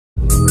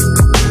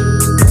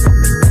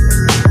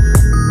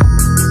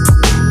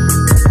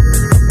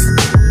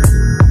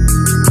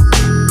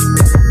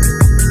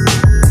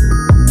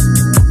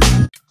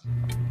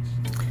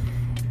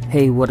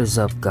Hey, what is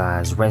up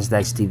guys, Renz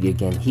Dagz TV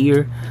again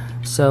here.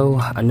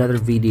 So another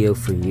video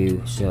for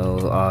you.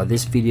 So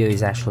this video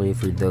is actually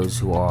for those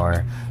who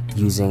are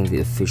using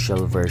the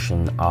official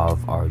version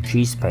of our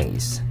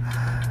GSPACE.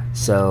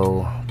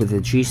 So with the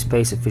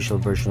GSPACE official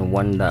version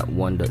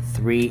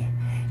 1.1.3,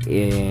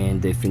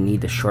 and if you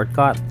need a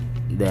shortcut,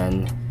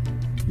 then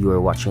you are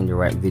watching the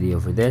right video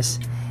for this.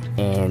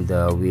 And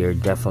we are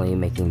definitely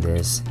making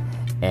this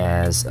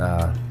as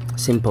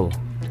simple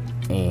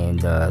and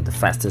the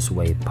fastest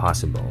way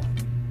possible.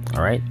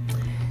 Alright,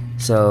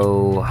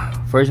 so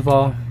first of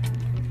all,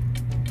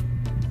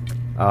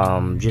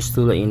 just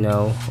to let you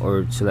know,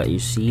 or to let you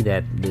see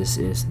that this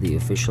is the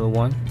official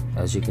one.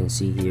 As you can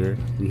see here,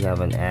 we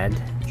have an ad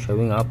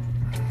showing up,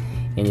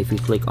 and if you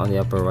click on the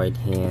upper right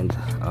hand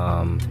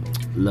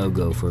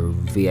logo for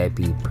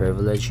VIP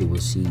privilege, you will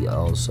see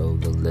also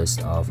the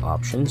list of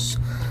options,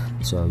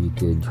 so you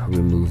could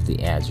remove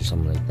the ads or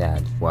something like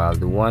that. While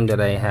the one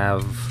that I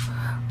have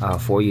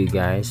for you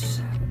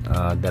guys,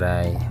 that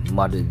I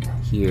modded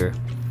here,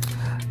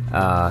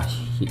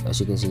 as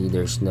you can see,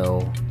 there's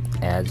no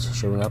ads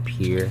showing up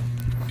here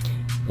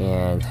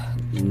and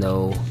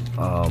no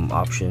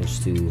options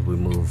to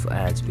remove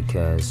ads,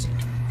 because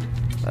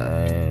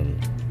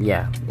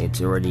yeah,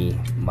 it's already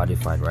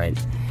modified, right?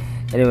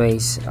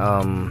 Anyways,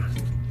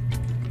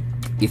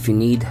 if you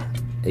need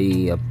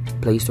a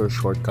PlayStore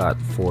shortcut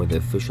for the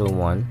official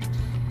one,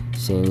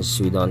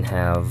 since we don't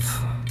have,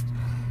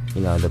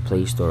 you know, the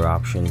PlayStore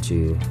option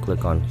to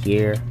click on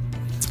here,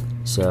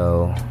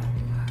 so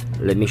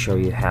let me show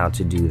you how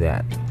to do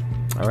that.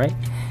 Alright,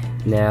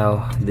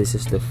 now this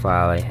is the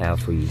file I have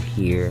for you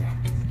here.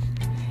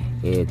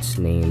 It's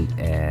named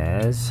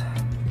as,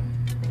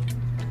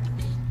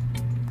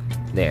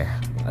 there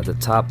at the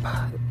top,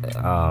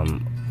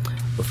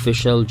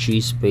 official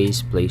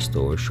GSPACE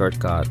PlayStore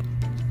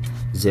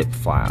Shortcut.zip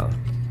file.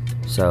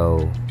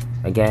 So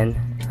again,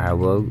 I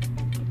will,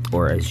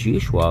 or as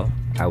usual,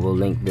 I will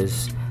link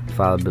this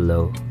file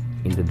below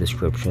in the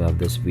description of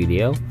this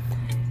video,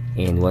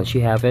 and once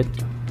you have it,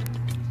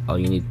 all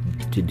you need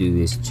to do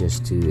is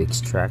just to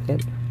extract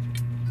it.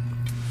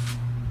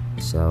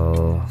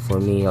 So for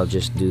me, I'll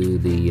just do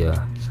the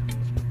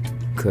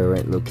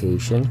current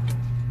location,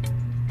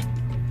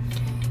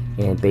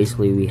 and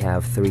basically we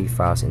have 3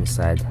 files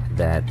inside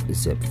that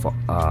zip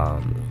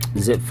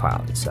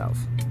file itself.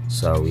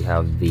 So we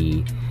have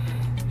the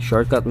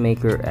Shortcut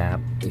Maker app,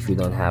 if you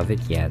don't have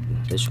it yet,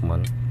 this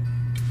one.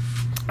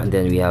 And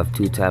then we have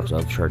 2 types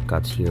of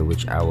shortcuts here,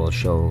 which I will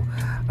show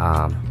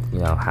you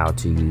know, how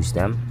to use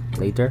them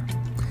later.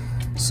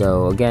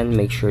 So again,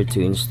 make sure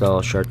to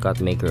install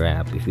Shortcut Maker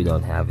app if you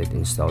don't have it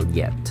installed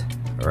yet.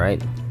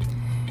 Alright,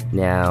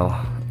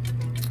 now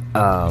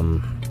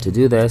to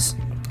do this,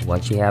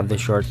 once you have the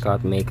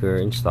Shortcut Maker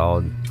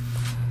installed,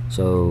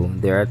 so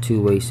there are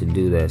 2 ways to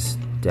do this.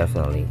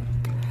 Definitely,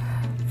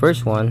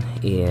 first one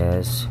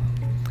is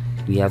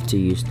we have to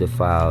use the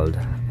file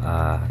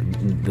I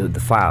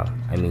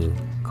mean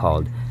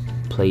called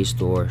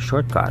PlayStore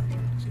Shortcut.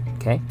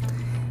 Okay,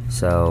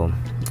 so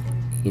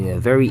in a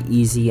very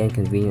easy and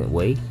convenient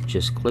way,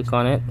 just click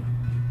on it,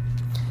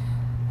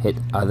 hit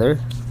other,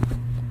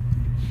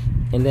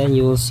 and then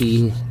you will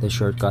see the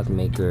Shortcut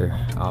Maker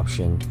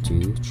option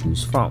to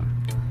choose from.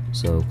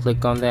 So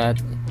click on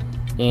that,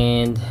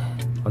 and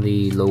on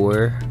the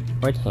lower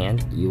right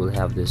hand you will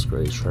have this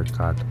gray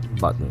shortcut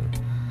button.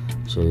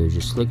 So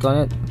just click on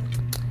it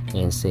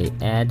and say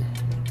add,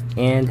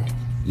 and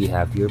you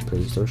have your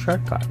PlayStore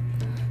shortcut.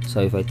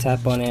 So if I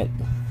tap on it,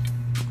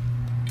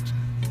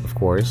 of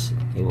course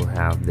it will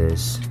have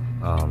this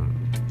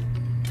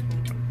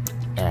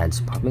ads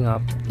popping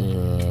up,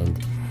 and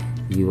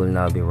you will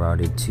now be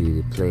routed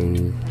to the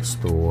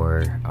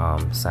PlayStore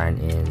sign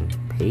in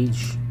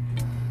page,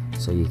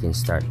 so you can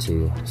start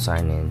to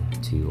sign in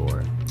to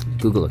your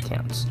Google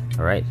accounts.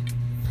 Alright,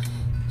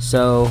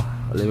 so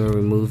let me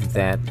remove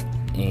that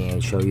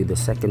and show you the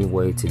second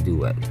way to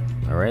do it.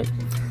 Alright,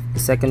 the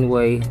second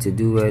way to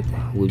do it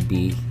would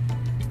be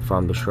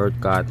from the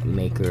Shortcut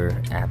Maker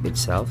app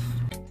itself.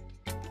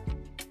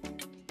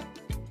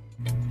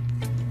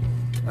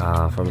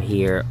 From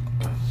here,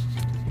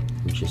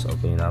 let me just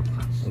open it up.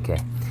 Okay,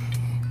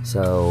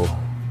 so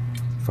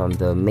from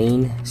the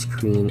main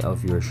screen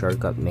of your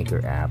Shortcut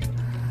Maker app,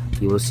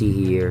 you will see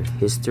here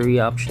history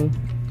option.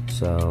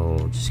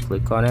 So just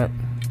click on it,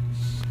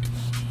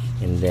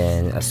 and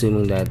then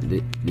assuming that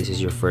this is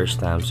your first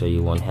time, so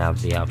you won't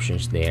have the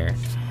options there.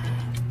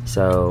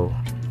 So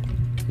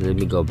let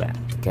me go back.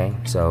 Okay,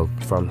 so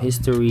from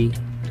history,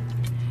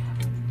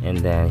 and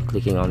then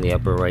clicking on the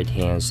upper right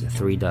hand's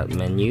 3-dot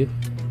menu,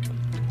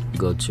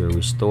 go to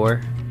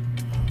restore,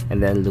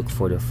 and then look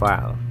for the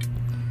file.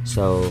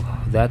 So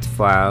that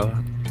file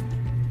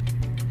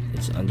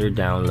is under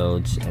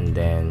downloads, and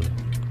then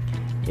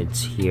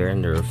it's here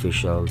in the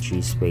official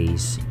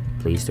GSPACE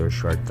PlayStore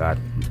Shortcut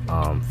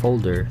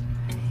folder,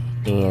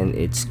 and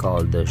it's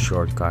called the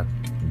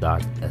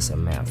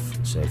Shortcut.smf.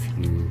 So if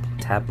you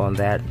tap on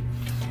that,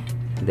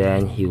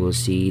 then you will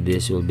see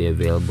this will be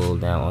available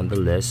now on the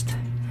list,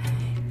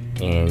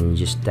 and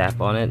just tap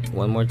on it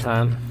one more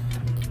time,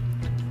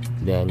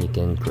 then you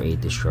can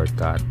create the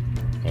shortcut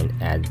and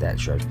add that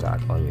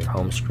shortcut on your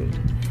home screen,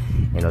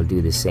 and I'll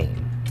do the same.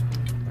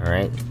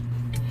 Alright,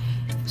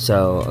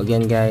 so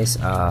again guys,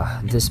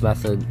 this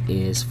method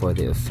is for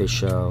the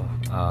official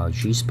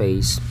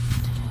GSPACE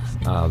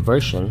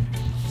version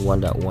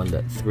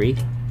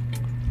 1.1.3,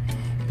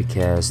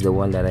 because the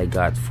one that I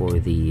got for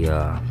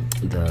the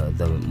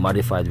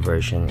modified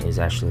version is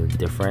actually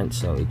different,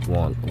 so it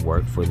won't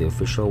work for the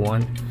official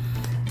one.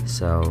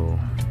 So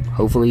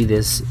hopefully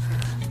this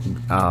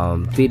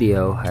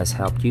video has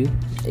helped you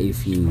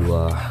if you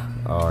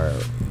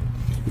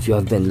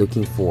have been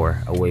looking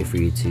for a way for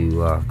you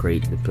to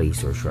create the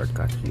PlayStore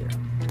shortcut here.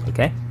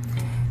 Okay,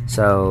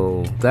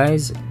 so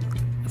guys,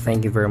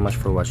 thank you very much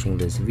for watching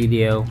this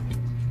video,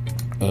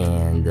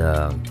 and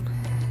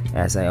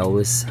as I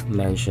always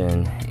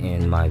mention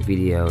in my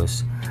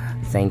videos,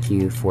 thank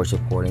you for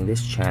supporting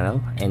this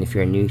channel. And if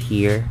you're new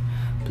here,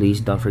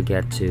 please don't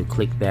forget to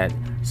click that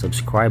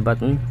subscribe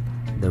button,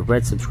 the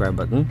red subscribe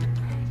button,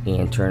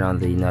 and turn on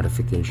the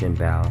notification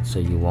bell so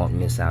you won't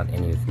miss out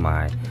any of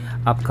my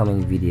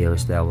upcoming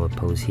videos that I will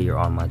post here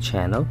on my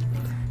channel.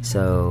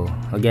 So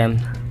again,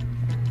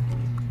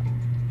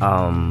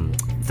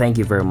 thank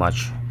you very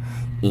much,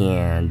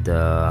 and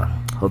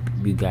hope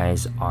you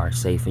guys are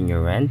safe in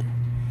your end,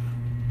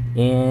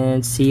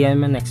 and see you in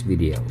my next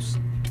videos.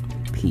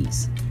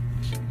 Peace.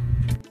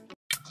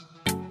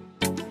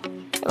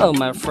 Hello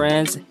my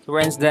friends,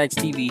 Renz Dagz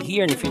TV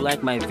here, and if you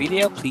like my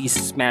video, please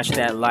smash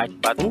that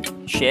like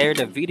button, share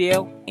the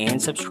video,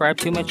 and subscribe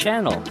to my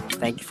channel.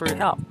 Thank you for your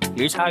help.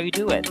 Here's how you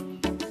do it.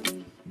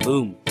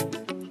 Boom.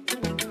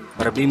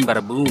 Bada bing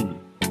bada boom.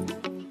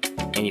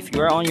 And if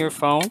you're on your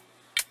phone,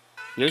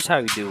 here's how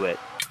you do it.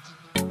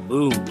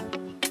 Boom.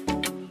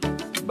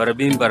 Bada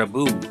bing bada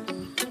boom.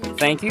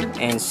 Thank you,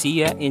 and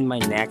see ya in my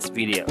next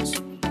videos.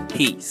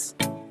 Peace.